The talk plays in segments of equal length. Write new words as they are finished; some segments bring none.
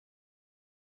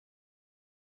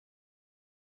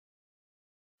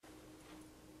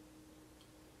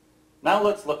Now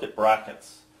let's look at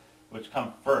brackets, which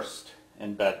come first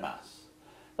in BEDMAS.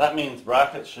 That means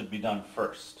brackets should be done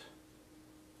first.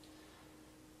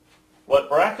 What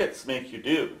brackets make you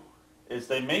do is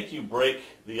they make you break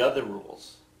the other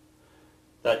rules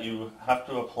that you have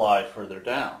to apply further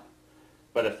down.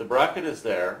 But if the bracket is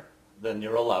there, then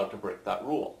you're allowed to break that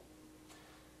rule.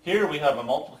 Here we have a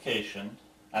multiplication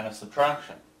and a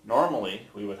subtraction. Normally,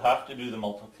 we would have to do the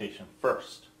multiplication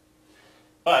first.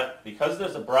 But because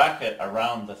there's a bracket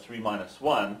around the 3 minus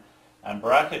 1, and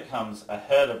bracket comes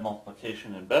ahead of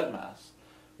multiplication in BEDMAS,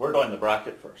 we're doing the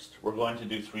bracket first. We're going to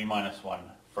do 3 minus 1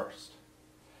 first.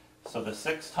 So the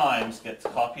 6 times gets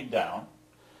copied down,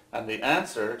 and the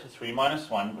answer to 3 minus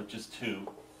 1, which is 2,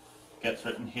 gets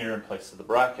written here in place of the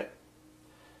bracket.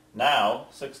 Now,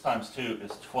 6 times 2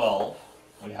 is 12.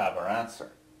 We have our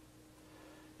answer.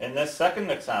 In this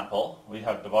second example, we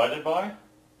have divided by,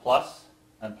 plus,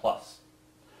 and plus.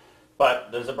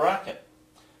 But there's a bracket.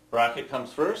 Bracket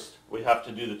comes first. We have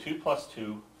to do the 2 plus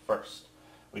 2 first.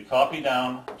 We copy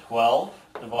down 12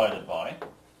 divided by.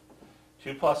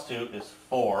 2 plus 2 is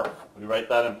 4. We write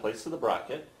that in place of the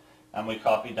bracket, and we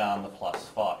copy down the plus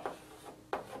 5.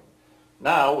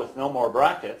 Now, with no more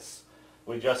brackets,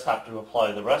 we just have to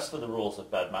apply the rest of the rules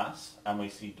of BEDMAS, and we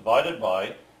see divided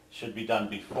by should be done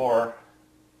before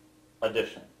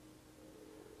addition.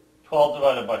 12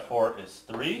 divided by 4 is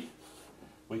 3.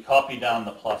 We copy down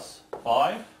the plus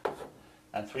 5,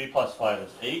 and 3 plus 5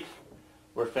 is 8.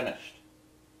 We're finished.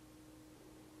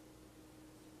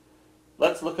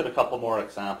 Let's look at a couple more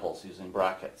examples using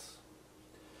brackets.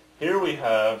 Here we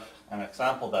have an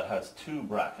example that has 2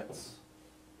 brackets.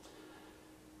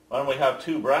 When we have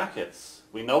 2 brackets,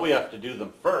 we know we have to do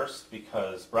them first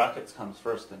because brackets comes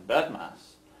first in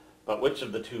BEDMAS. But which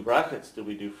of the 2 brackets do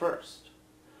we do first?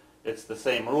 It's the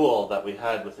same rule that we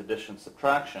had with addition,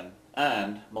 subtraction,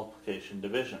 and multiplication,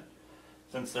 division.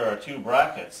 Since there are 2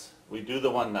 brackets, we do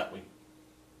the one that we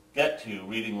get to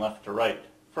reading left to right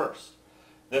first.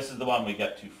 This is the one we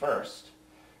get to first.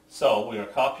 So we are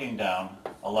copying down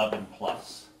 11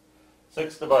 plus.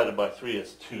 6 divided by 3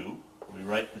 is 2. We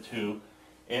write the 2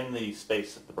 in the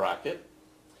space of the bracket.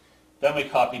 Then we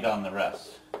copy down the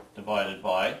rest. Divided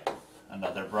by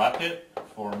another bracket,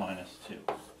 4 minus 2.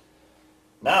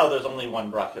 Now there's only one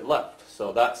bracket left,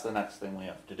 so that's the next thing we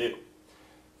have to do.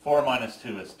 4 minus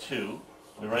 2 is 2.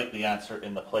 We write the answer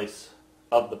in the place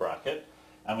of the bracket,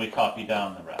 and we copy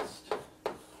down the rest.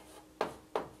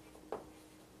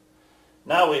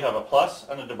 Now we have a plus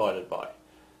and a divided by.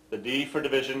 The D for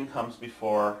division comes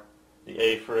before the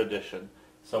A for addition,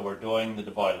 so we're doing the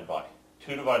divided by.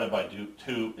 2 divided by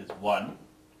 2 is 1.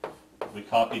 We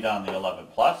copy down the 11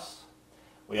 plus.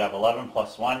 We have 11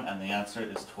 plus 1, and the answer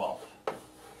is 12.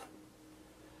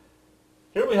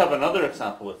 Here we have another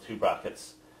example with 2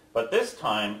 brackets, but this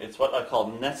time it's what I call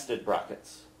nested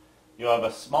brackets. You have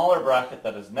a smaller bracket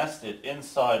that is nested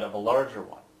inside of a larger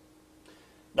one.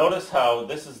 Notice how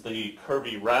this is the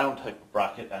curvy round type of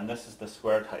bracket and this is the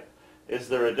square type. Is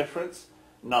there a difference?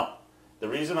 No. The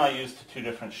reason I used 2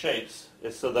 different shapes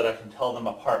is so that I can tell them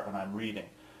apart when I'm reading,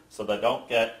 so that I don't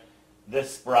get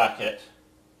this bracket,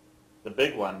 the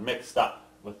big one, mixed up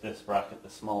with this bracket, the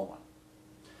small one.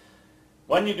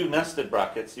 When you do nested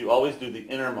brackets, you always do the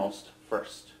innermost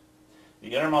first.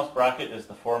 The innermost bracket is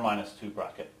the 4 minus 2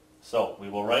 bracket. So we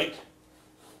will write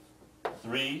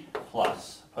 3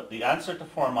 plus, put the answer to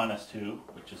 4 minus 2,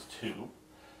 which is 2,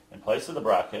 in place of the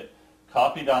bracket,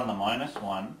 copy down the minus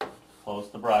 1, close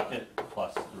the bracket,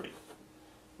 plus 3.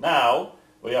 Now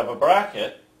we have a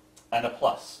bracket and a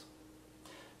plus.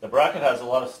 The bracket has a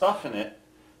lot of stuff in it,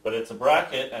 but it's a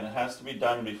bracket and it has to be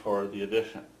done before the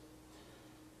addition.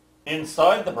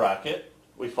 Inside the bracket,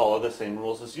 we follow the same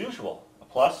rules as usual. A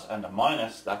plus and a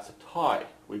minus, that's a tie.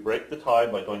 We break the tie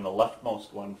by doing the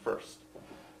leftmost one first.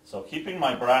 So keeping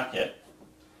my bracket,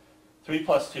 3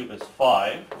 plus 2 is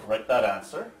 5. Write that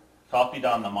answer. Copy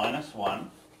down the minus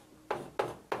 1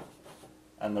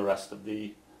 and the rest of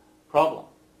the problem.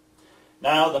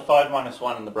 Now the 5 minus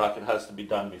 1 in the bracket has to be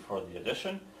done before the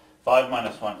addition. 5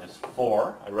 minus 1 is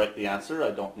 4. I write the answer. I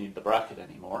don't need the bracket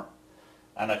anymore.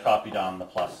 And I copy down the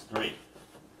plus 3.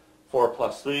 4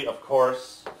 plus 3, of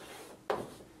course,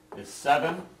 is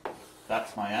 7.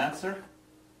 That's my answer.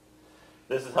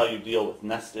 This is how you deal with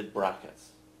nested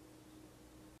brackets.